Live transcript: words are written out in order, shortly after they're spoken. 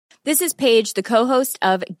This is Paige, the co-host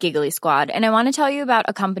of Giggly Squad, and I want to tell you about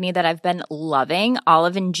a company that I've been loving,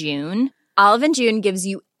 Olive & June. Olive & June gives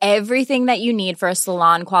you everything that you need for a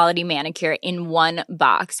salon-quality manicure in one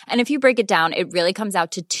box. And if you break it down, it really comes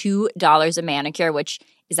out to $2 a manicure, which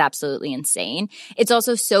is absolutely insane. It's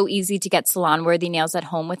also so easy to get salon-worthy nails at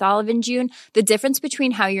home with Olive & June. The difference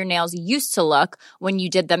between how your nails used to look when you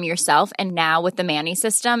did them yourself and now with the Mani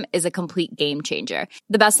system is a complete game changer.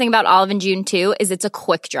 The best thing about Olive & June, too, is it's a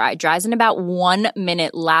quick dry. Dries in about 1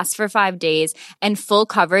 minute, lasts for 5 days, and full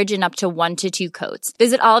coverage in up to 1 to 2 coats.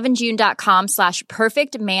 Visit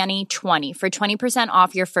oliveandjune.com/perfectmani20 for 20%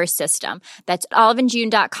 off your first system. That's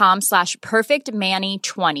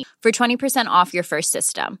oliveandjune.com/perfectmani20 for 20% off your first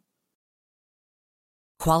system.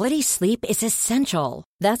 Quality sleep is essential.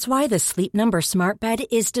 That's why the Sleep Number Smart Bed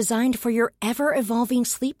is designed for your ever-evolving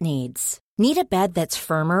sleep needs. Need a bed that's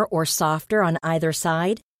firmer or softer on either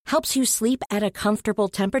side? Helps you sleep at a comfortable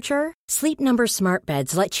temperature? Sleep Number Smart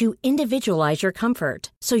Beds let you individualize your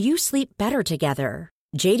comfort, so you sleep better together.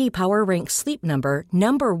 J.D. Power ranks Sleep Number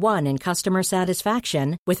number 1 in customer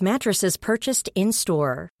satisfaction with mattresses purchased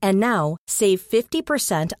in-store. And now, save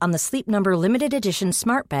 50% on the Sleep Number Limited Edition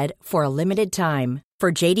Smart Bed for a limited time.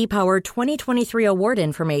 For J.D. Power 2023 award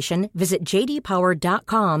information, visit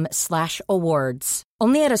jdpower.com/awards.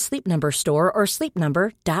 Only at a Sleep Number store or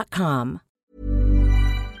sleepnumber.com.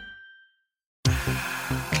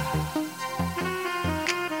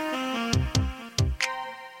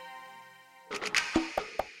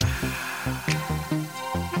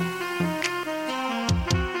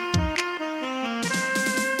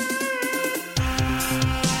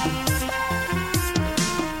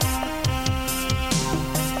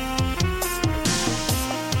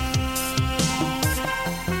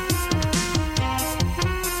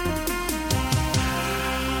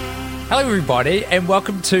 Hello everybody and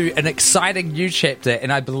welcome to an exciting new chapter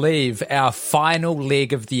and I believe our final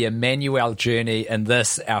leg of the Emmanuel journey in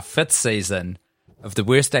this, our 5th season of The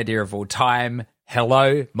Worst Idea of All Time.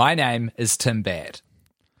 Hello, my name is Tim Batt.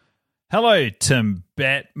 Hello, Tim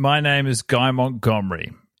Batt. My name is Guy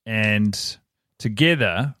Montgomery and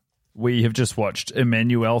together we have just watched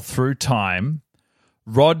Emmanuel Through Time,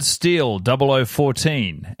 Rod Steel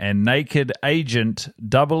 0014 and Naked Agent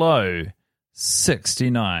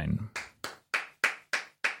 0069.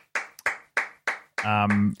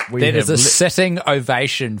 That is a sitting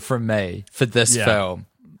ovation from me for this film.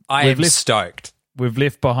 I am stoked. We've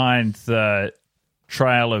left behind the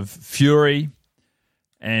trail of fury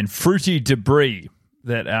and fruity debris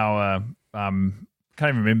that our can't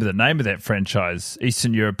even remember the name of that franchise,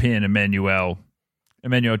 Eastern European Emmanuel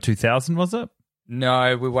 2000, was it?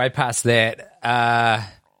 No, we're way past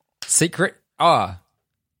that. Secret? Oh.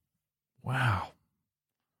 Wow.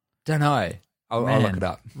 Don't know. I'll look it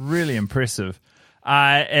up. Really impressive.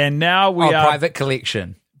 And now we are... Private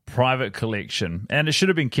Collection. Private Collection. And it should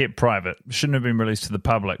have been kept private. It shouldn't have been released to the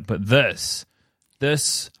public. But this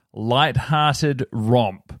light-hearted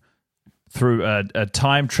romp through a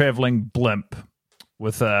time-traveling blimp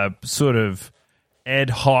with a sort of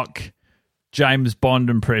ad hoc James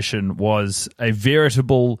Bond impression was a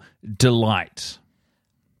veritable delight.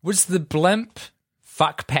 Was the blimp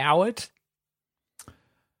fuck-powered?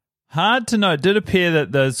 Hard to know. It did appear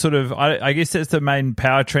that the sort of, I guess that's the main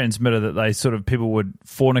power transmitter that they sort of, people would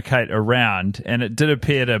fornicate around, and it did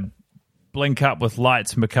appear to blink up with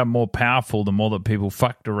lights and become more powerful the more that people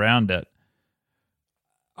fucked around it.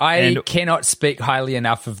 I cannot speak highly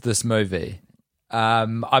enough of this movie.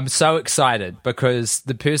 I'm so excited because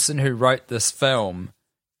the person who wrote this film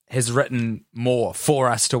has written more for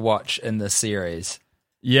us to watch in this series.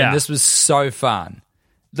 Yeah. And this was so fun.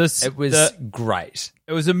 It was great.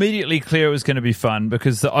 It was immediately clear it was going to be fun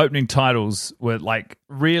because the opening titles were like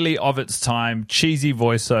really of its time, cheesy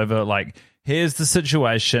voiceover, like here's the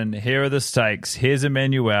situation, here are the stakes, here's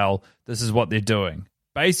Emmanuel, this is what they're doing.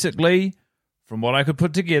 Basically, from what I could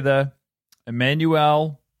put together,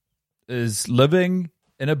 Emmanuel is living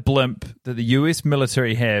in a blimp that the US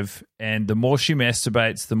military have, and the more she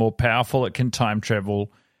masturbates, the more powerful it can time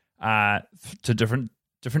travel to different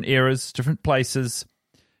eras, different places.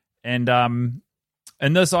 And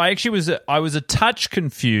this, I was a touch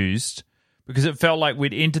confused because it felt like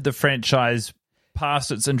we'd entered the franchise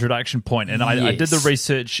past its introduction point, and I did the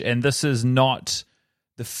research, and this is not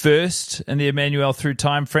the first in the Emmanuel Through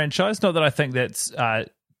Time franchise. Not that I think that's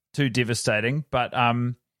too devastating, but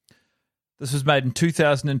this was made in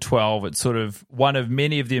 2012. It's sort of one of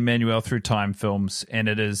many of the Emmanuel Through Time films, and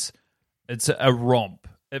it's a romp.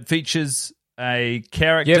 It features a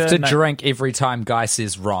character. You have to drink every time Guy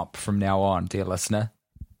says romp from now on, dear listener.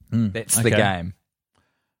 That's the game.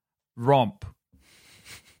 Romp.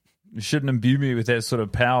 You shouldn't imbue me with that sort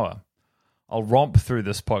of power. I'll romp through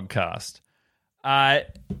this podcast. Well,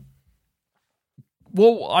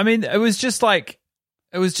 I mean, it was just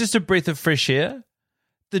a breath of fresh air.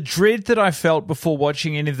 The dread that I felt before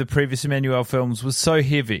watching any of the previous Emmanuelle films was so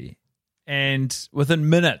heavy. And within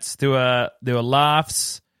minutes, there were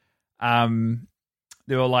laughs. There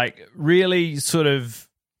were like really sort of,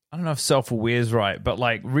 I don't know if self-aware is right, but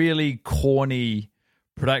like really corny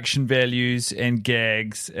production values and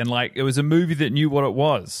gags. And like it was a movie that knew what it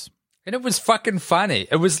was. And it was fucking funny.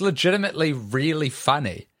 It was legitimately really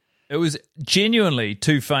funny. It was genuinely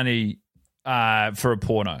too funny for a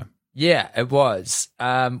porno. Yeah, it was.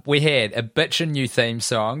 We had a bitchin' new theme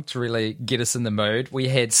song to really get us in the mood. We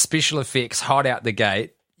had special effects hot out the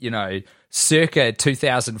gate, circa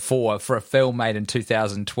 2004 for a film made in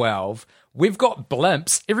 2012. We've got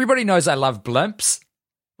blimps. Everybody knows I love blimps.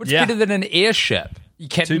 What's better than an airship? You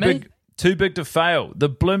kidding me? Too big to fail. The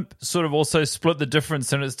blimp sort of also split the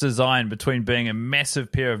difference in its design between being a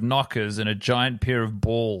massive pair of knockers and a giant pair of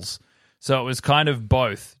balls. So it was kind of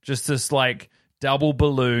both. Just this like double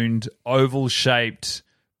ballooned, oval shaped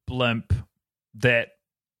blimp that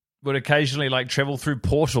would occasionally like travel through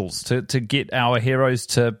portals to get our heroes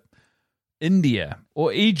to India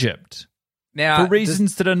or Egypt now, for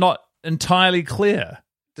reasons that are not entirely clear.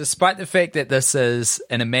 Despite the fact that this is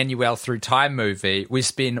an Emmanuelle Through Time movie, we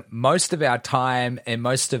spend most of our time and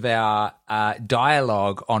most of our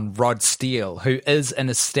dialogue on Rod Steele, who is an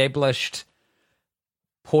established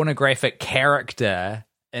pornographic character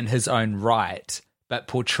in his own right, but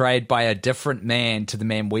portrayed by a different man to the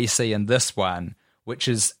man we see in this one, which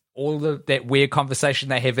is all that weird conversation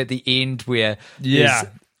they have at the end where there's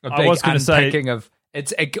a big unpicking of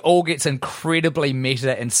it all gets incredibly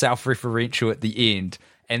meta and self-referential at the end.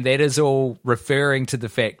 And that is all referring to the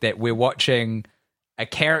fact that we're watching a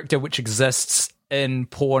character which exists in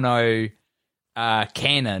porno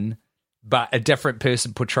canon, but a different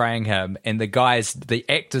person portraying him. And the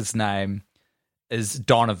actor's name is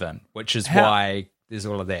Donovan, which is why there's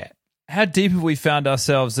all of that. How deep have we found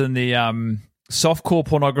ourselves in the softcore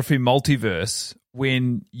pornography multiverse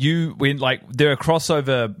when like there are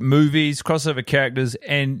crossover movies, crossover characters,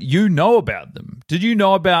 and you know about them? Did you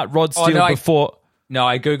know about Rod Steele before? No,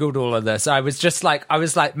 I Googled all of this. I was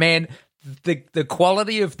like, man, the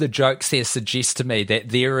quality of the jokes here suggests to me that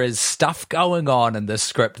there is stuff going on in this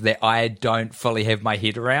script that I don't fully have my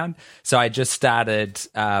head around. So I just started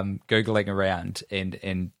Googling around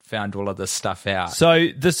and found all of this stuff out. So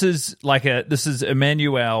this is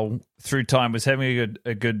Emmanuelle Through Time was having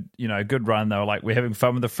a good run though. Like we're having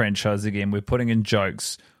fun with the franchise again. We're putting in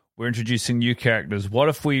jokes. We're introducing new characters. What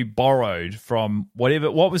if we borrowed from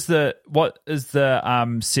whatever? What is the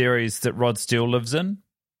series that Rod Steele lives in?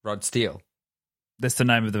 Rod Steele. That's the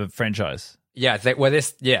name of the franchise. Yeah,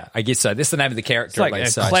 I guess so. That's the name of the character.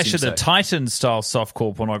 It's like a Clash of the Titans style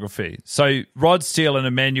softcore pornography. So Rod Steele and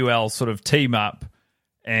Emmanuelle sort of team up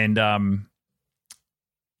and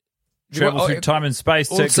travel through time and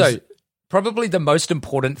space. Also, probably the most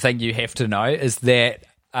important thing you have to know is that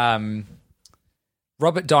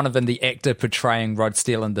Robert Donovan, the actor portraying Rod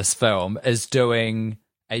Steele in this film, is doing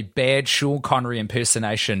a bad Sean Connery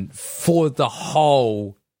impersonation for the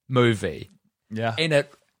whole movie. Yeah. And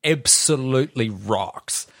it absolutely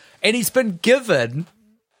rocks. And he's been given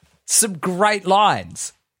some great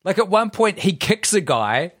lines. Like at one point, he kicks a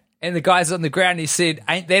guy, and the guy's on the ground, and he said,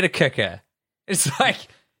 "Ain't that a kicker?" It's like,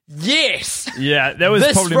 yes. Yeah, that was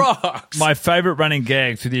probably rocks. my favorite running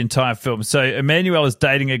gag through the entire film. So Emmanuelle is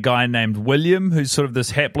dating a guy named William, who's sort of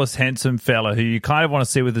this hapless, handsome fella who you kind of want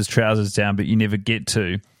to see with his trousers down, but you never get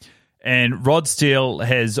to. And Rod Steele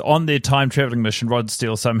has, on their time-traveling mission, Rod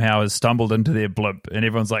Steele somehow has stumbled into their blimp, and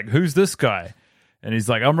everyone's like, "Who's this guy?" And he's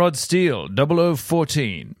like, "I'm Rod Steele,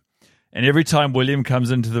 0014. And every time William comes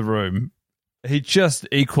into the room, he just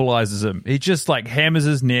equalizes him. He just like hammers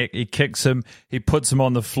his neck, he kicks him, he puts him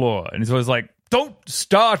on the floor. And he's always like, "Don't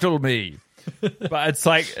startle me." But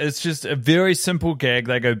it's just a very simple gag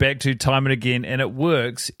they go back to time and again, and it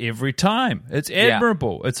works every time. It's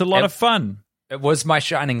admirable. Yeah. It's a lot of fun. It was my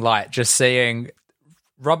shining light just seeing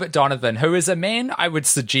Robert Donovan, who is a man I would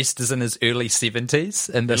suggest is in his early 70s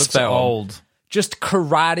in this film. Old. Just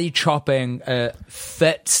karate chopping a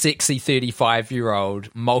fit, sexy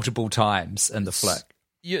 35-year-old multiple times in the flick.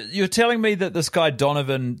 You're telling me that this guy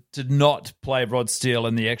Donovan did not play Rod Steele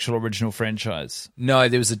in the actual original franchise? No,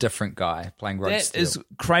 there was a different guy playing Rod Steele. That is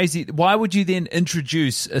crazy. Why would you then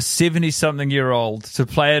introduce a 70-something-year-old to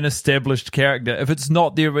play an established character if it's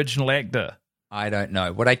not the original actor? I don't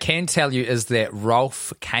know. What I can tell you is that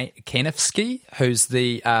Rolf Kanefsky, who's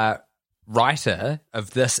the writer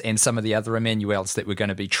of this and some of the other Emmanuels that we're going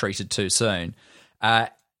to be treated to soon.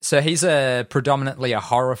 So he's predominantly a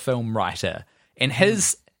horror film writer, and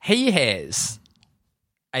he has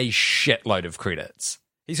a shitload of credits.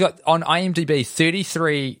 He's got on IMDb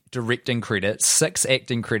 33 directing credits, 6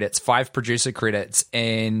 acting credits, 5 producer credits,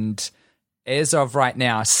 and as of right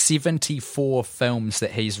now, 74 films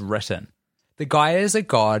that he's written. The guy is a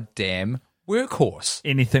goddamn workhorse.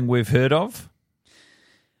 Anything we've heard of?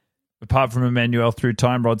 Apart from Emmanuel Through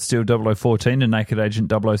Time, Rod Steel 0014 and Naked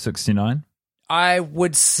Agent 0069? I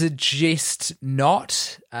would suggest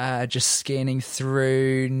not. Just scanning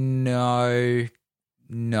through, no.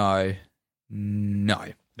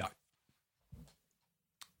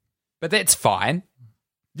 But that's fine.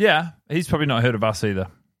 Yeah, he's probably not heard of us either.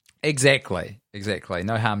 Exactly.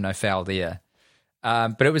 No harm, no foul there.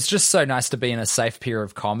 But it was just so nice to be in a safe pair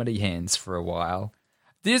of comedy hands for a while.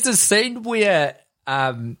 There's a scene where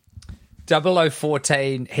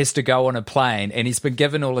 0014 has to go on a plane and he's been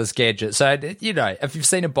given all his gadgets. So, you know, if you've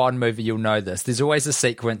seen a Bond movie, you'll know this. There's always a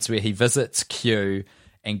sequence where he visits Q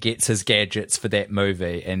and gets his gadgets for that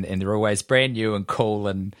movie. And they're always brand new and cool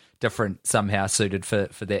and different, somehow suited for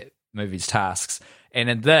that movie's tasks. And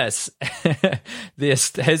in this,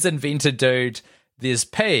 there's his inventor dude, there's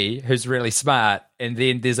P, who's really smart, and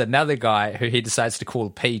then there's another guy who he decides to call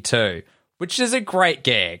P2, which is a great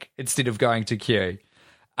gag instead of going to Q.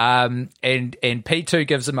 And P2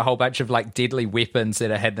 gives him a whole bunch of like deadly weapons that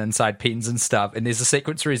are hidden inside pens and stuff. And there's a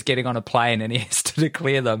sequence where he's getting on a plane and he has to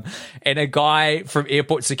declare them. And a guy from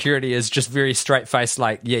airport security is just very straight faced,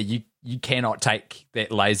 like, yeah, you cannot take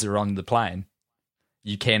that laser on the plane.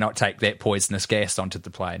 You cannot take that poisonous gas onto the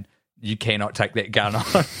plane. You cannot take that gun on.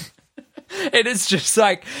 And it's just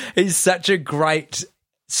like, he's such a great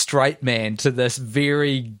straight man to this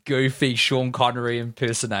very goofy Sean Connery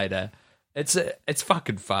impersonator. It's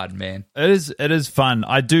fucking fun, man. It is fun.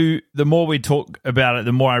 The more we talk about it,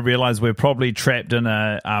 the more I realize we're probably trapped in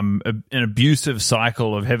an abusive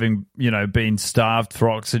cycle of having, you know, been starved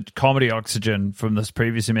for comedy oxygen from this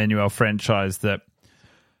previous Emmanuel franchise. That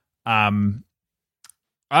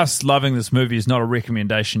us loving this movie is not a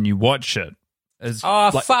recommendation. You watch it.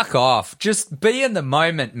 Fuck off. Just be in the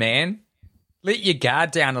moment, man. Let your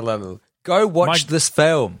guard down a little. Go watch this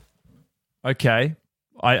film. Okay.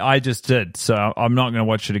 I just did, so I'm not going to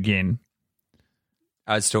watch it again.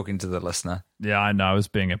 I was talking to the listener. Yeah, I know. I was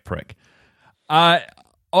being a prick. I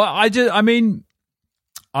mean,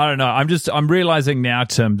 I don't know. I'm realizing now,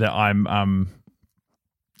 Tim, that I'm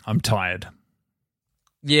tired.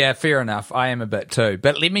 Yeah, fair enough. I am a bit too.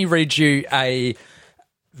 But let me read you a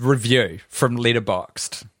review from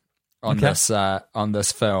Letterboxd on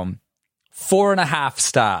this film. 4.5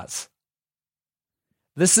 stars.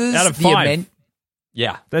 This is out of 5.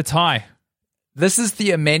 Yeah. That's high. This is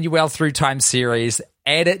the Emmanuel Through Time series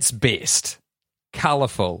at its best.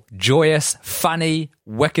 Colourful, joyous, funny,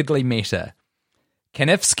 wickedly meta.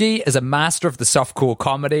 Kanefsky is a master of the softcore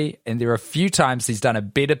comedy, and there are few times he's done a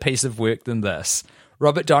better piece of work than this.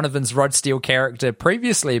 Robert Donovan's Rod Steel character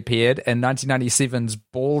previously appeared in 1997's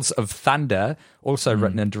Balls of Thunder, also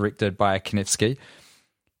written and directed by Kanefsky.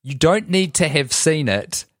 You don't need to have seen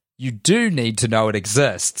it. You do need to know it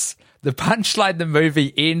exists. The punchline the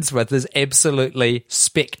movie ends with is absolutely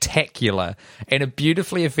spectacular and a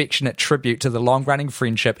beautifully affectionate tribute to the long-running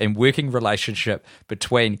friendship and working relationship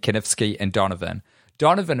between Kanefsky and Donovan.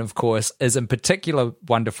 Donovan, of course, is in particularly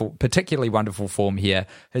wonderful form here.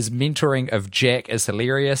 His mentoring of Jack is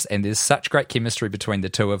hilarious, and there's such great chemistry between the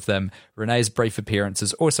two of them. Renee's brief appearance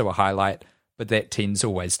is also a highlight, but that tends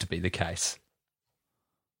always to be the case.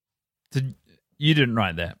 You didn't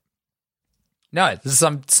write that? No, this is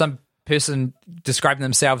some person describing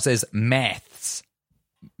themselves as maths.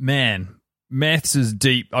 Man, maths is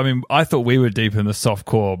deep. I mean, I thought we were deep in the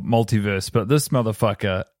softcore multiverse, but this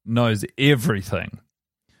motherfucker knows everything.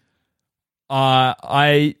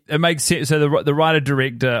 It makes sense. So the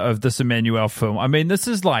writer-director of this Emmanuel film, I mean, this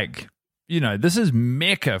is like, you know, this is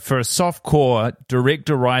mecca for a softcore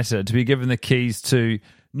director-writer to be given the keys to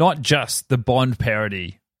not just the Bond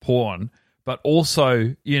parody porn, but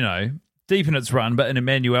also, you know, deep in its run, but an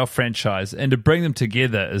Emmanuel franchise, and to bring them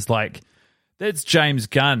together is like, that's James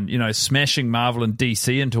Gunn, you know, smashing Marvel and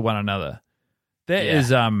DC into one another. That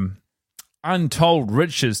is untold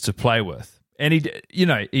riches to play with, and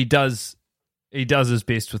he does his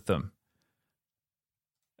best with them.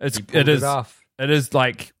 It is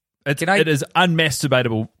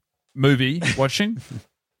unmasturbatable movie watching.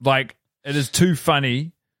 Like, it is too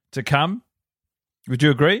funny to come. Would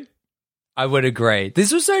you agree? I would agree.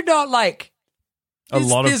 There's also not like a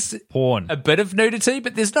lot of porn. A bit of nudity,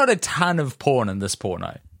 but there's not a ton of porn in this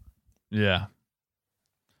porno. Yeah.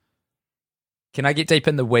 Can I get deep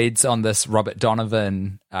in the weeds on this Robert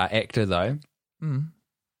Donovan actor, though?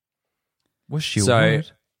 Wish you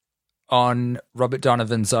would. On Robert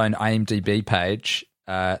Donovan's own IMDb page,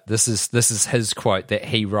 this is his quote that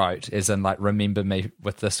he wrote, as in, like, remember me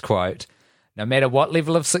with this quote. No matter what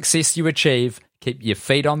level of success you achieve, keep your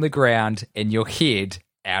feet on the ground and your head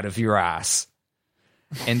out of your ass.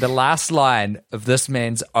 And the last line of this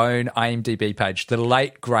man's own IMDb page, the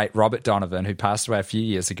late, great Robert Donovan, who passed away a few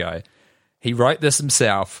years ago, he wrote this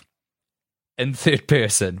himself in third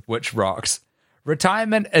person, which rocks.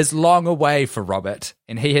 Retirement is long away for Robert,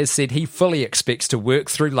 and he has said he fully expects to work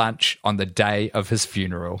through lunch on the day of his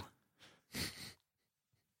funeral.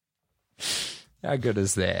 How good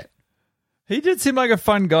is that? He did seem like a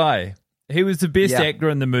fun guy. He was the best actor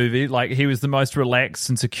in the movie. Like, he was the most relaxed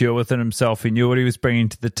and secure within himself. He knew what he was bringing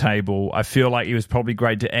to the table. I feel like he was probably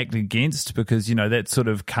great to act against because, you know, that sort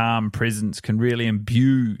of calm presence can really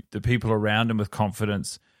imbue the people around him with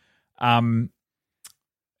confidence. And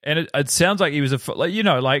it sounds like he was sounds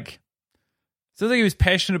like he was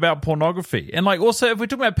passionate about pornography. And, like, also, if we're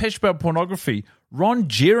talking about passion about pornography, Ron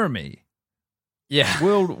Jeremy,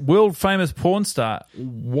 world famous porn star,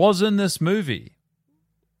 was in this movie.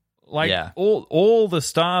 Like, all the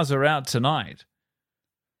stars are out tonight.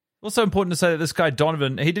 Also important to say that this guy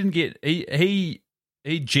Donovan, he didn't get he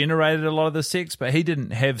generated a lot of the sex, but he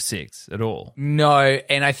didn't have sex at all. No,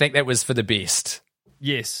 and I think that was for the best.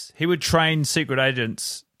 Yes, he would train secret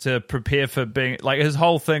agents to prepare for being, like, his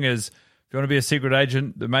whole thing is, if you want to be a secret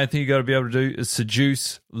agent, the main thing you got to be able to do is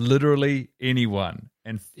seduce literally anyone,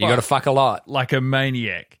 and you got to fuck a lot like a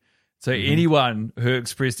maniac. So anyone who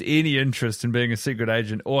expressed any interest in being a secret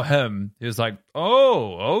agent or him, he was like,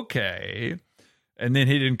 oh, okay. And then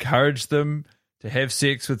he'd encourage them to have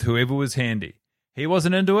sex with whoever was handy. He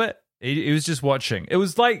wasn't into it. He was just watching. It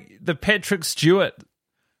was like the Patrick Stewart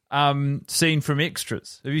scene from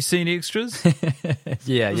Extras. Have you seen Extras?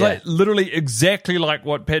 Yeah. Like literally exactly like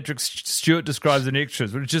what Patrick Stewart describes in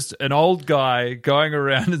Extras, which is just an old guy going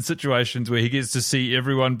around in situations where he gets to see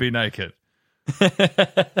everyone be naked.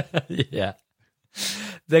 Yeah.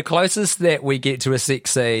 The closest that we get to a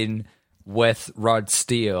sex scene with Rod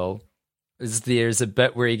Steele is there's a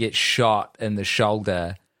bit where he gets shot in the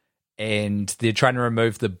shoulder and they're trying to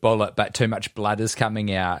remove the bullet, but too much blood is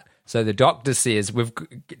coming out. So the doctor says,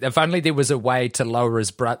 if only there was a way to lower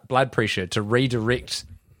his blood pressure, to redirect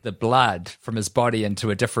the blood from his body into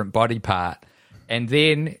a different body part. And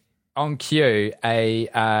then on cue,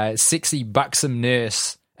 a sexy, buxom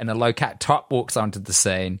nurse in a low-cut top walks onto the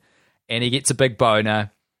scene, and he gets a big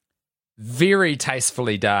boner. Very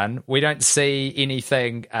tastefully done. We don't see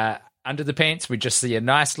anything under the pants. We just see a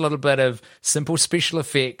nice little bit of simple special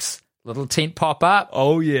effects, little tent pop up.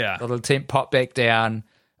 Oh, yeah. Little tent pop back down.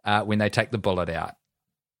 When they take the bullet out.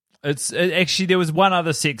 Actually, there was one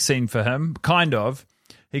other sex scene for him, kind of.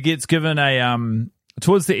 He gets given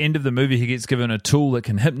towards the end of the movie, he gets given a tool that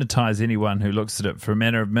can hypnotize anyone who looks at it. For a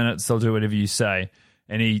matter of minutes, they'll do whatever you say.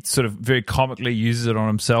 And he sort of very comically uses it on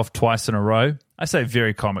himself twice in a row. I say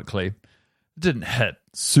very comically. It didn't hit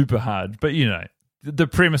super hard, but, you know, the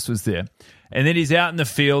premise was there. And then he's out in the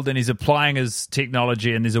field and he's applying his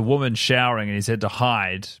technology, and there's a woman showering and he's had to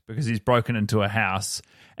hide because he's broken into a house.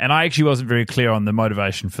 And I actually wasn't very clear on the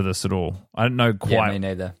motivation for this at all. I don't know quite. Yeah, me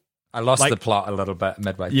neither. I lost the plot a little bit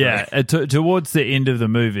midway through. Yeah, towards the end of the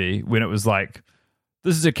movie, when it was like,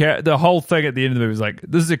 this is a character, the whole thing at the end of the movie was like,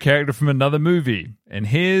 this is a character from another movie, and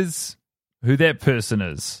here's who that person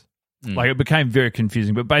is. Like, it became very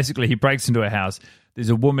confusing. But basically, he breaks into a house. There's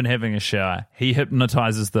a woman having a shower. He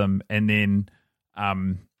hypnotizes them and then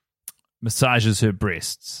massages her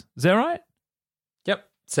breasts. Is that right? Yep,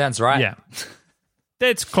 sounds right. Yeah.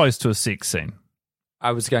 That's close to a sex scene.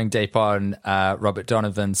 I was going deep on Robert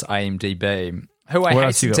Donovan's IMDb, who I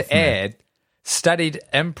hasten to add, studied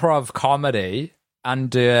improv comedy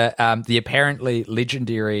under the apparently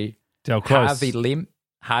legendary Harvey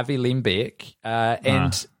Lembeck,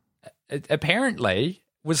 and apparently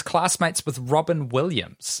was classmates with Robin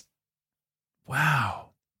Williams. Wow.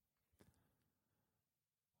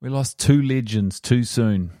 We lost two legends too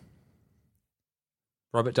soon.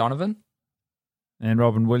 Robert Donovan? And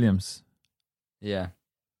Robin Williams. Yeah.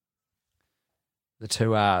 The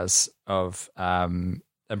two R's of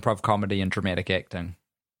improv comedy and dramatic acting.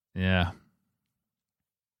 Yeah.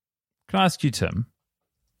 Can I ask you, Tim?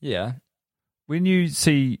 Yeah. When you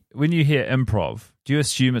hear improv, do you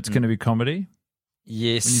assume it's going to be comedy?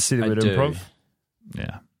 Yes, when you see the word improv?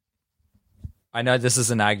 Yeah. I know this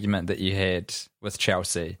is an argument that you had with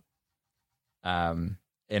Chelsea.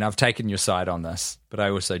 And I've taken your side on this, but I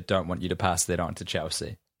also don't want you to pass that on to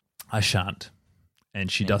Chelsea. I shan't. And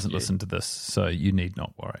she doesn't listen to this, so you need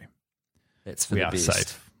not worry. That's for we the are best.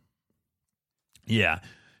 safe. Yeah.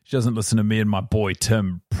 She doesn't listen to me and my boy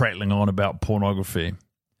Tim prattling on about pornography.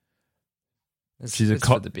 She's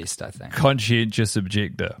for the best, I think. Conscientious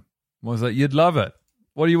objector. I was like, you'd love it.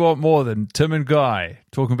 What do you want more than Tim and Guy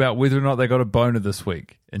talking about whether or not they got a boner this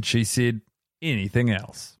week? And she said, anything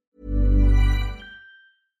else.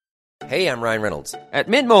 Hey, I'm Ryan Reynolds. At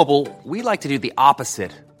Mint Mobile, we like to do the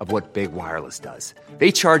opposite of what Big Wireless does.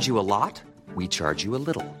 They charge you a lot, we charge you a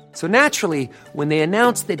little. So naturally, when they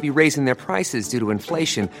announced they'd be raising their prices due to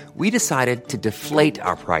inflation, we decided to deflate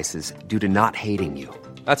our prices due to not hating you.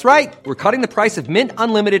 That's right. We're cutting the price of Mint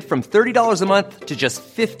Unlimited from $30 a month to just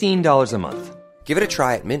 $15 a month. Give it a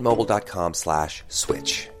try at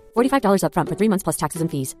mintmobile.com/switch. $45 up front for 3 months plus taxes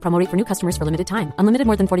and fees. Promo rate for new customers for limited time. Unlimited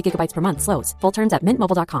more than 40 gigabytes per month. Slows full terms at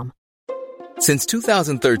mintmobile.com. Since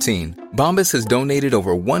 2013, Bombas has donated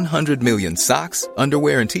over 100 million socks,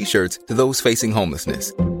 underwear, and T-shirts to those facing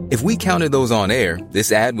homelessness. If we counted those on air,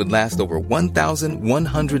 this ad would last over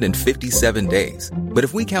 1,157 days. But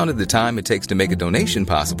if we counted the time it takes to make a donation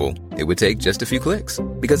possible, it would take just a few clicks.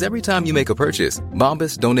 Because every time you make a purchase,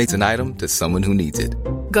 Bombas donates an item to someone who needs it.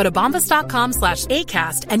 Go to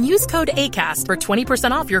bombas.com/ACAST and use code ACAST for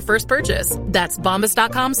 20% off your first purchase. That's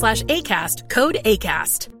bombas.com/ACAST, code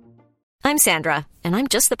ACAST. I'm Sandra, and I'm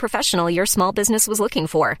just the professional your small business was looking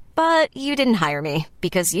for. But you didn't hire me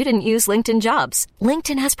because you didn't use LinkedIn Jobs.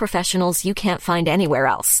 LinkedIn has professionals you can't find anywhere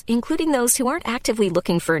else, including those who aren't actively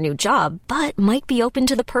looking for a new job, but might be open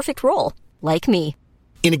to the perfect role, like me.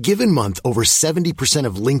 In a given month, over 70%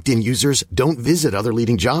 of LinkedIn users don't visit other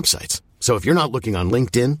leading job sites. So if you're not looking on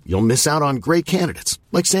LinkedIn, you'll miss out on great candidates,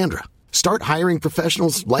 like Sandra. Start hiring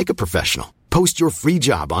professionals like a professional. Post your free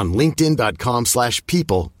job on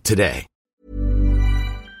linkedin.com/people today.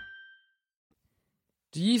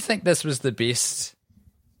 Do you think this was the best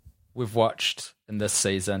we've watched in this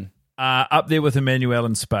season? Up there with Emmanuelle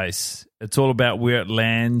in Space. It's all about where it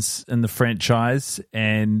lands in the franchise,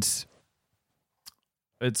 and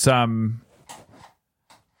it's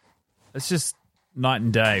just night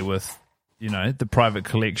and day with, the Private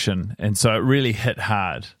Collection, and so it really hit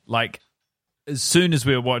hard. Like, as soon as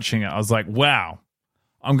we were watching it, I was like, wow,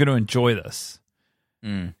 I'm going to enjoy this.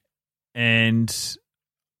 And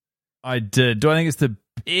I did. Do I think it's the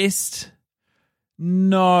best?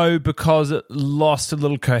 No, because it lost a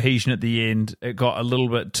little cohesion at the end. It got a little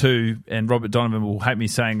bit too, and Robert Donovan will hate me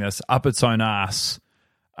saying this, up its own ass.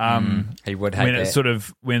 He would hate when that. It sort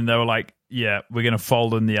of, when they were like, yeah, we're going to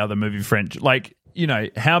fold in the other movie French. Like,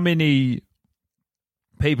 how many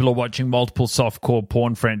people are watching multiple softcore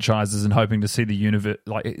porn franchises and hoping to see the universe,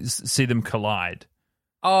 like, see them collide?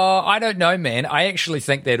 Oh, I don't know, man. I actually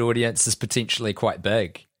think that audience is potentially quite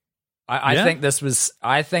big. I think this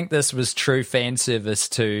was true fan service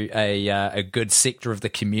to a good sector of the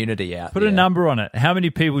community out there. Put a number on it. How many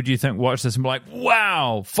people do you think watch this and be like,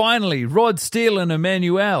 wow, finally, Rod Steele and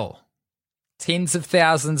Emmanuelle? Tens of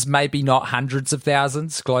thousands, maybe not hundreds of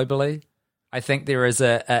thousands globally. I think there is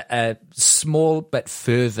a small but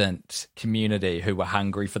fervent community who were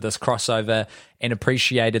hungry for this crossover and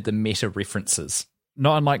appreciated the meta references.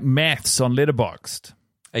 Not unlike Maths on Letterboxd.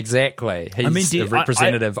 Exactly. He's a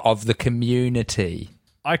representative of the community.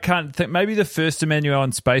 I can't think. Maybe the first Emmanuelle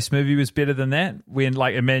in Space movie was better than that. When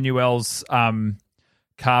like Emmanuelle's when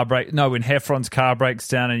Heffron's car breaks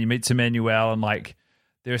down and he meets Emmanuelle, and like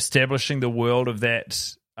they're establishing the world of that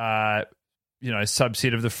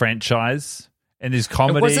subset of the franchise. And there's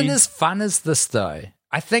comedy. It wasn't as fun as this though.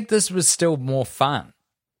 I think this was still more fun.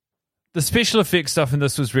 The special effects stuff in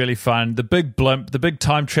this was really fun. The big blimp, the big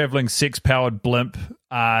time-traveling sex-powered blimp,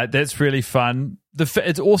 that's really fun.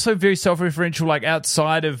 It's also very self-referential, like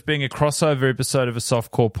outside of being a crossover episode of a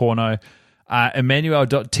softcore porno,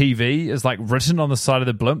 Emmanuelle.tv is like written on the side of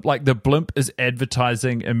the blimp. Like the blimp is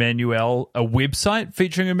advertising Emmanuelle, a website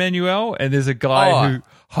featuring Emmanuelle, and there's a guy who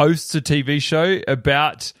hosts a TV show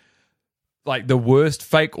about like the worst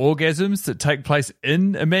fake orgasms that take place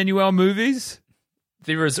in Emmanuelle movies.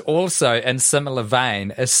 There is also, in similar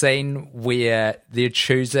vein, a scene where they're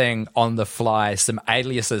choosing on the fly some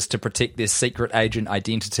aliases to protect their secret agent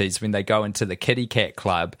identities when they go into the Kitty Cat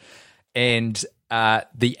Club. And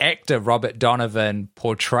the actor, Robert Donovan,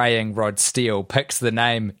 portraying Rod Steele, picks the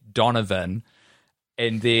name Donovan.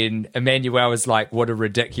 And then Emmanuelle is like, what a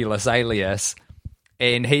ridiculous alias.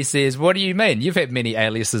 And he says, what do you mean? You've had many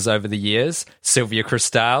aliases over the years. Sylvia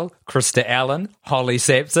Cristal, Krista Allen, Holly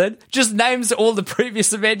Sampson. Just names all the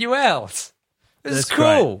previous Emmanuelles. It's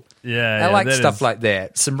cool. Great. Yeah, I like stuff like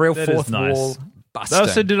that. Some real fourth wall busting. They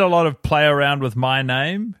also did a lot of play around with my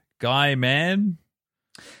name, Guy Man.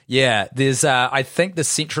 Yeah, there's, I think the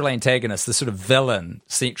central antagonist, the sort of villain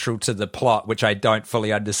central to the plot, which I don't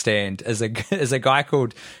fully understand, is a guy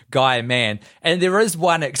called Guy Mann. And there is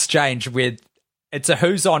one exchange where it's a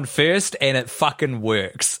who's on first and it fucking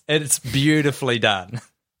works. It's beautifully done.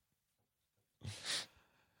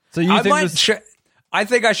 So you I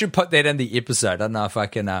think I should put that in the episode. I don't know if I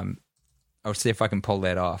can, I'll see if I can pull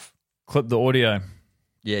that off. Clip the audio.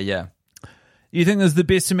 Yeah. You think this is the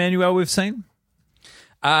best Emmanuel we've seen?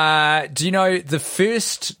 Do you know the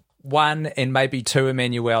first one and maybe two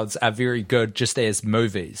Emmanuels are very good just as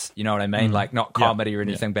movies? You know what I mean? Like not comedy or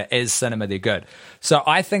anything, but as cinema, they're good. So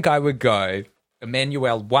I think I would go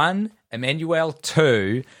Emmanuel 1, Emmanuel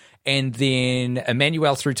 2, and then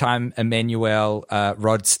Emmanuel Through Time, Emmanuel,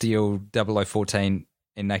 Rod Steel, 0014,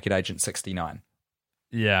 and Naked Agent 69.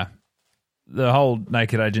 Yeah. The whole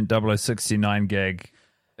Naked Agent 0069 gag.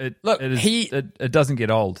 It doesn't get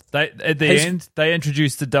old. At the end, they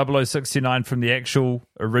introduced the 0069 from the actual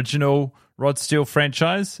original Rod Steel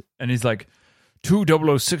franchise, and he's like, 2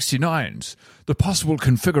 0069s. The possible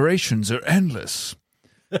configurations are endless.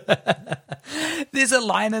 There's a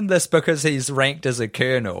line in this because he's ranked as a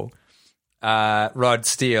colonel, Rod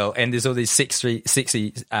Steel, and there's all these sexy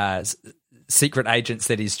secret agents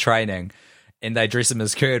that he's training, and they dress him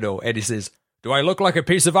as colonel, and he says, "Do I look like a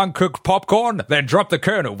piece of uncooked popcorn? Then drop the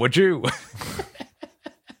kernel, would you?"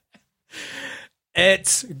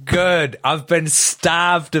 It's good. I've been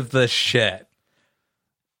starved of this shit.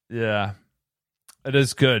 Yeah. It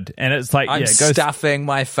is good. And it's like, I'm stuffing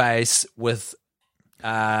my face with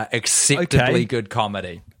acceptably good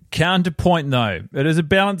comedy. Counterpoint, though. It is a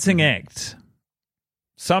balancing act.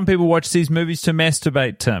 Some people watch these movies to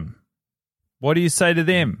masturbate, Tim. What do you say to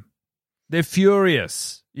them? They're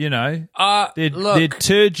furious. You know, their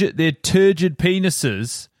turgid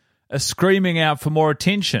penises are screaming out for more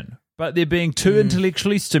attention, but they're being too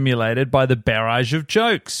intellectually stimulated by the barrage of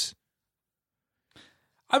jokes.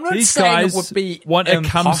 I'm not These saying guys it would be want a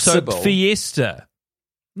impossible. cum-soaked fiesta,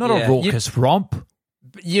 not a raucous romp.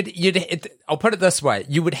 I'll put it this way: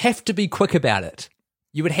 you would have to be quick about it.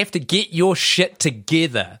 You would have to get your shit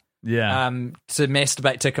together. Yeah. To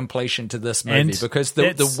masturbate to completion to this movie, because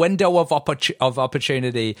the window of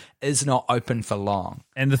opportunity is not open for long.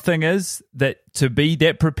 And the thing is that to be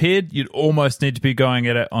that prepared, you'd almost need to be going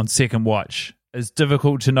at it on second watch. It's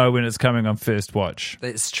difficult to know when it's coming on first watch.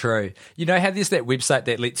 That's true. You know how there's that website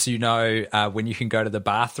that lets you know when you can go to the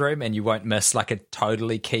bathroom and you won't miss like a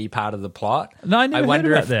totally key part of the plot? No, I never heard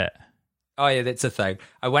about that. Oh, yeah, that's a thing.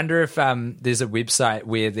 I wonder if there's a website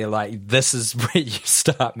where they're like, this is where you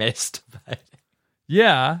start masturbating.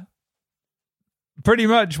 Yeah. Pretty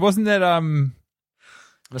much. Wasn't that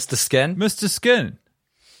Mr. Skin? Mr. Skin.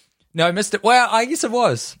 No, well, I guess it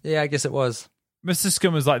was. Yeah, I guess it was. Mr.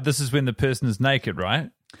 Skin was like, this is when the person is naked, right?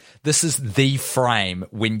 This is the frame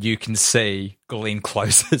when you can see Glenn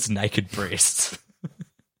Close's naked breasts.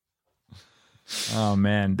 Oh,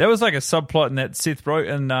 man. There was like a subplot in that Seth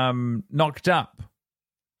Rogen Knocked Up.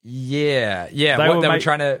 Yeah. They were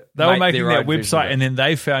trying to They were making that website, and then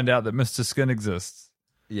they found out that Mr. Skin exists.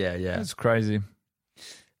 Yeah. That's crazy.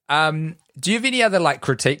 Do you have any other like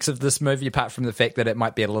critiques of this movie apart from the fact that it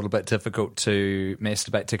might be a little bit difficult to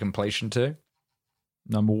masturbate to completion to?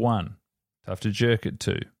 Number 1, tough to jerk it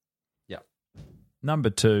to. Yeah. Number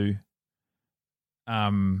 2,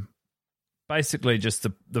 basically just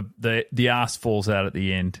the ass falls out at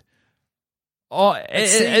the end. Oh,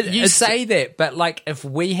 you say that, but like if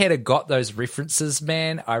we had got those references,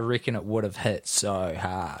 man, I reckon it would have hit so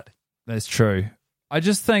hard. That's true. I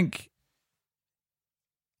just think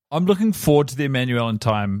I'm looking forward to the Emmanuel in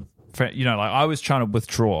Time. You know, like I was trying to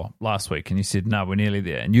withdraw last week, and you said, "No, we're nearly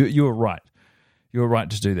there," and you were right. You were right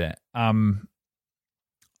to do that.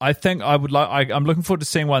 I think I would like. I'm looking forward to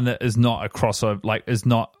seeing one that is not a crossover. Like, is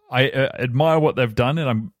not. I admire what they've done, and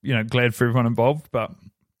I'm glad for everyone involved. But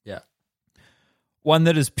yeah, one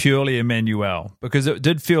that is purely Emmanuel, because it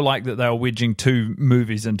did feel like that they were wedging two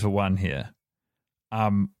movies into one here.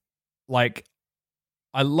 Like,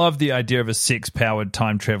 I love the idea of a sex-powered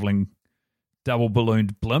time-traveling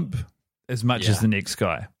double-ballooned blimp as much as the next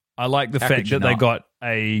guy. I like the fact that they got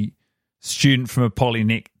a student from a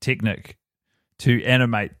polytechnic to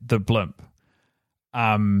animate the blimp.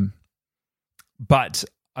 But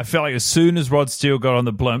I felt like as soon as Rod Steel got on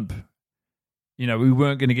the blimp, you know, we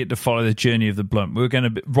weren't going to get to follow the journey of the blimp.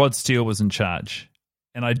 Rod Steel was in charge.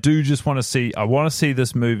 And I do just want to see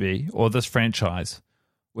this movie or this franchise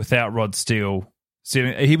without Rod Steel.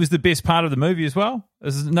 He was the best part of the movie as well.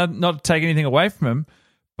 This is not to take anything away from him,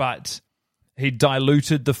 but he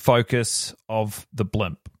diluted the focus of the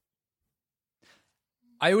blimp.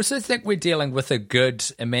 I also think we're dealing with a good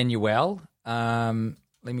Emmanuel. Let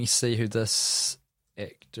me see who this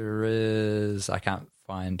actor is. I can't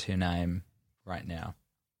find her name right now.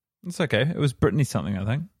 It's okay. It was Brittany something, I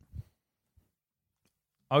think.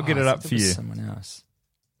 I'll get it up for you. Someone else.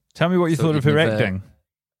 Tell me what you thought of her acting.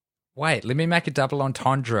 Wait, let me make a double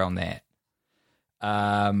entendre on that.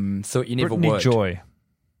 Thought you never Brittany would. Joy.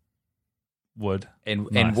 Would.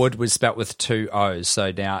 And would was spelt with 2 O's,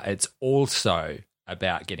 so now it's also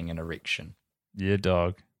about getting an erection. Yeah,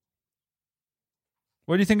 dog.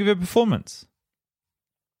 What do you think of her performance?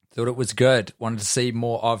 Thought it was good. Wanted to see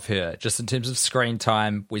more of her. Just in terms of screen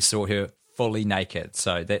time, we saw her fully naked,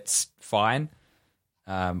 so that's fine.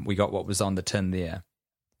 We got what was on the tin there.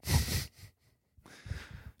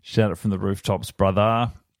 Shout it from the rooftops,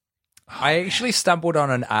 brother. I actually stumbled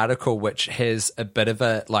on an article which has a bit of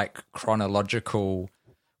a chronological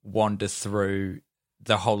wander through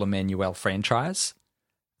the whole Emmanuel franchise.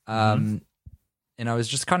 And I was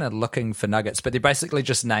just kind of looking for nuggets, but they're basically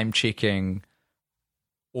just name-checking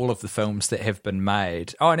all of the films that have been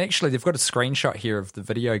made. Oh, and actually they've got a screenshot here of the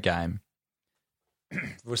video game.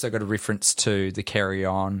 We've also got a reference to the Carry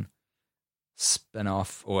On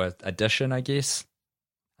spin-off or edition, I guess.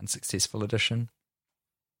 Unsuccessful edition.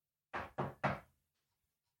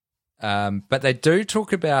 But they do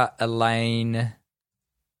talk about Elaine. How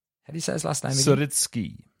do you say his last name again?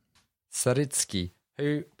 Saritsky,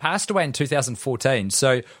 who passed away in 2014.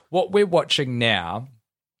 So what we're watching now,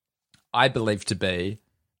 I believe to be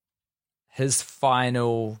his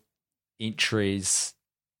final entries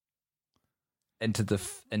into the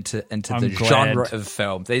genre of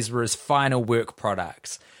film. These were his final work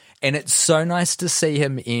products, and it's so nice to see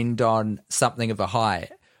him end on something of a high.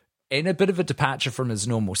 And a bit of a departure from his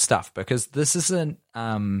normal stuff, because this isn't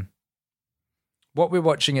what we're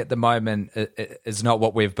watching at the moment is not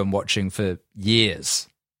what we've been watching for years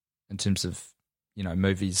in terms of,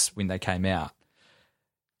 movies when they came out.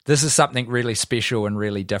 This is something really special and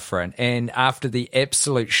really different. And after the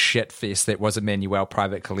absolute shitfest that was Emmanuel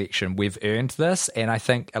Private Collection, we've earned this, and I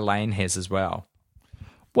think Elaine has as well.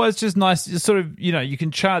 Well, it's just nice. It's sort of, you can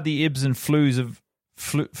chart the ebbs and flows of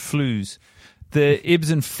the ebbs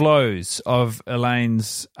and flows of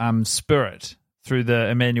Elaine's spirit through the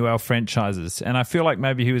Emmanuel franchises. And I feel like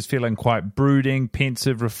maybe he was feeling quite brooding,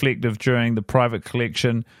 pensive, reflective during the Private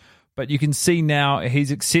Collection. But you can see now he's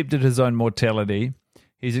accepted his own mortality.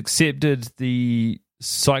 He's accepted the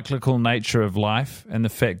cyclical nature of life and the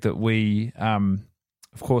fact that we, of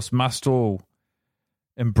course, must all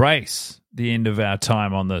embrace the end of our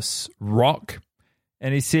time on this rock.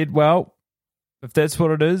 And he said, well, if that's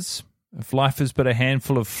what it is, if life is but a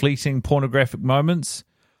handful of fleeting pornographic moments,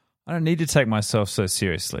 I don't need to take myself so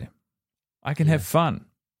seriously. I can have fun.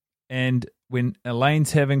 And when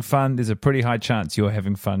Elaine's having fun, there's a pretty high chance you're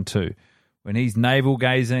having fun too. When he's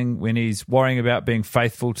navel-gazing, when he's worrying about being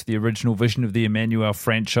faithful to the original vision of the Emmanuel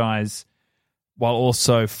franchise, while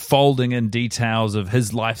also folding in details of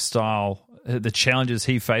his lifestyle, the challenges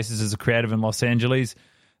he faces as a creative in Los Angeles,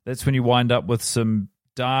 that's when you wind up with some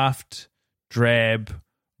daft, drab,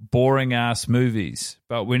 boring-ass movies.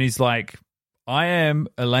 But when he's like, I am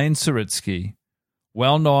Elaine Saritsky,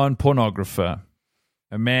 well-known pornographer,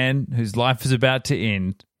 a man whose life is about to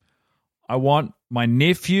end. I want my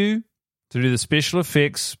nephew to do the special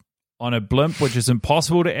effects on a blimp which is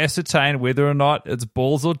impossible to ascertain whether or not it's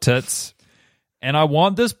balls or tits. And I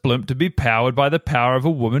want this blimp to be powered by the power of a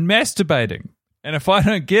woman masturbating. And if I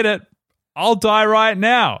don't get it, I'll die right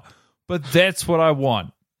now. But that's what I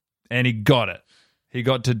want. And he got it. He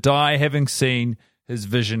got to die having seen his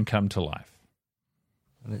vision come to life.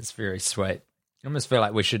 That's very sweet. I almost feel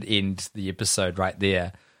like we should end the episode right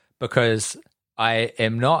there, because I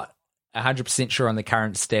am not 100% sure on the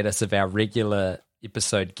current status of our regular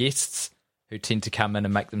episode guests who tend to come in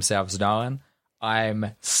and make themselves known.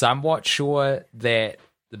 I'm somewhat sure that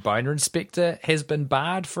the Boner Inspector has been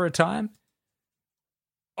barred for a time.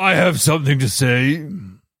 I have something to say.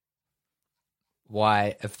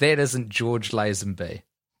 Why, if that isn't George Lazenby.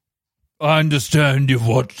 I understand you've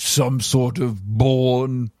watched some sort of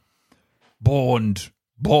Bond porn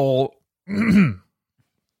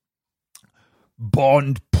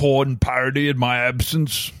parody in my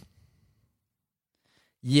absence.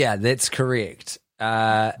 Yeah, that's correct.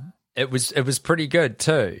 It was pretty good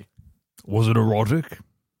too. Was it erotic?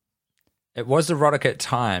 It was erotic at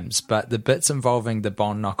times, but the bits involving the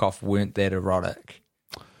Bond knockoff weren't that erotic.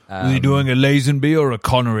 Was he doing a Lazenby or a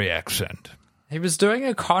Connery accent? He was doing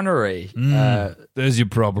a Connery. There's your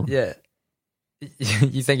problem. Yeah.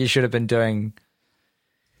 You think he should have been doing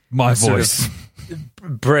my voice? Sort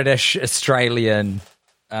of British, Australian.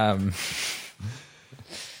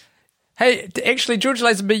 Hey, actually, George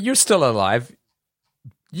Lazenby, you're still alive.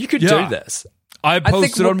 You could do this. I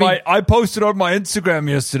posted on my Instagram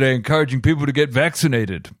yesterday encouraging people to get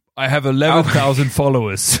vaccinated. I have 11,000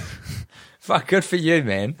 followers. Fuck, good for you,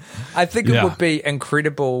 man. I think it would be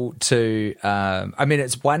incredible to. I mean,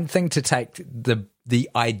 it's one thing to take the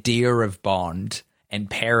idea of Bond and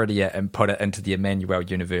parody it and put it into the Emmanuel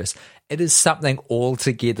universe. It is something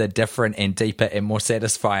altogether different and deeper and more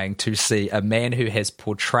satisfying to see a man who has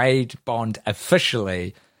portrayed Bond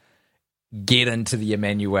officially get into the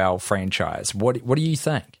Emmanuel franchise. What do you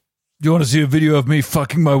think? Do you want to see a video of me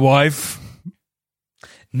fucking my wife?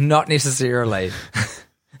 Not necessarily.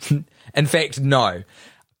 In fact, no,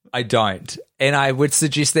 I don't. And I would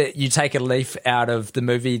suggest that you take a leaf out of the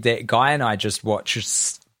movie that Guy and I just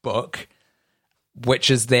watched, Book,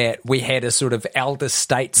 which is that we had a sort of elder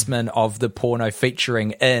statesman of the porno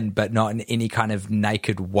featuring in, but not in any kind of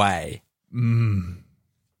naked way.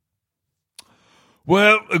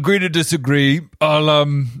 Well, agree to disagree.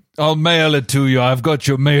 I'll mail it to you. I've got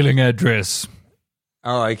your mailing address.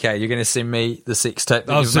 Oh, okay. You're going to send me the sex tape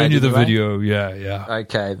that I'll you've send made you the anyway? video. Yeah.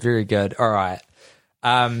 Okay, very good. All right.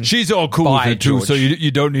 She's all cool with it too, George. so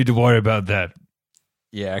you don't need to worry about that.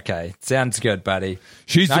 Yeah, okay. Sounds good, buddy.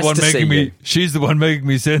 She's Nice the one to see making me. you. She's the one making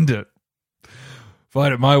me send it. If I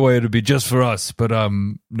had it my way, it'd be just for us. But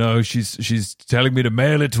no, she's telling me to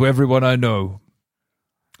mail it to everyone I know.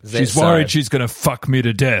 She's worried she's going to fuck me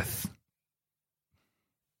to death.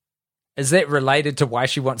 Is that related to why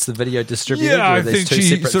she wants the video distributed? Yeah, or I there's think two she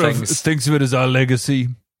separate sort things? of thinks of it as our legacy.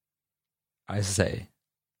 I see.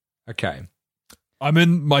 Okay. I'm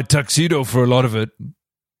in my tuxedo for a lot of it.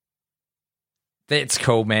 Then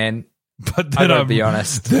cool, man. But I then gotta be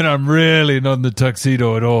honest. Then I'm really not in the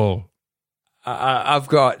tuxedo at all. I've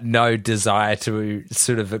got no desire to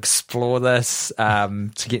sort of explore this,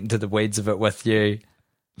 to get into the weeds of it with you.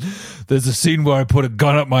 There's a scene where I put a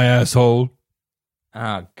gun up my asshole.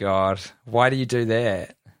 Oh, God. Why do you do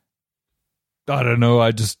that? I don't know.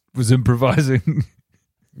 I just was improvising.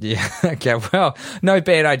 Yeah. Okay. Well, no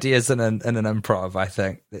bad ideas in an improv, I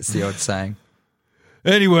think. That's the old saying.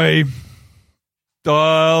 Anyway,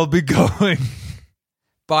 I'll be going.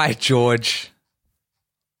 Bye, George.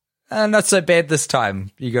 Not so bad this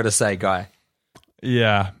time, you got to say, Guy.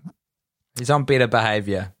 Yeah. He's on better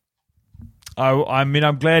behavior. I mean,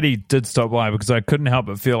 I'm glad he did stop by because I couldn't help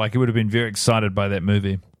but feel like he would have been very excited by that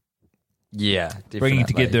movie. Yeah, definitely. Bringing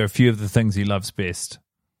together a few of the things he loves best.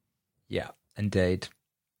 Yeah, indeed.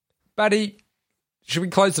 Buddy, should we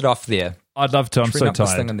close it off there? I'd love to. I'm so This thing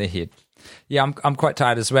tired. in their head. Yeah, I'm quite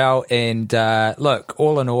tired as well. And look,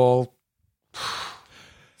 all in all,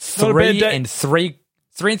 Not a bad day. 3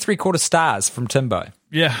 3.75 stars from Timbo.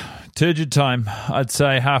 Yeah, turgid time. I'd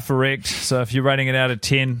say half erect. So if you're rating it out of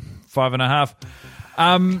 10,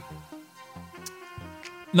 5.5.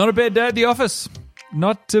 Not a bad day at the office.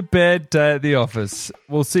 Not a bad day at the office.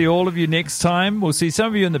 We'll see all of you next time. We'll see some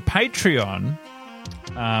of you in the Patreon,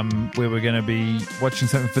 where we're going to be watching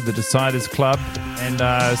something for the Deciders Club. And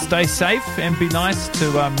stay safe and be nice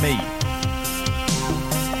to me.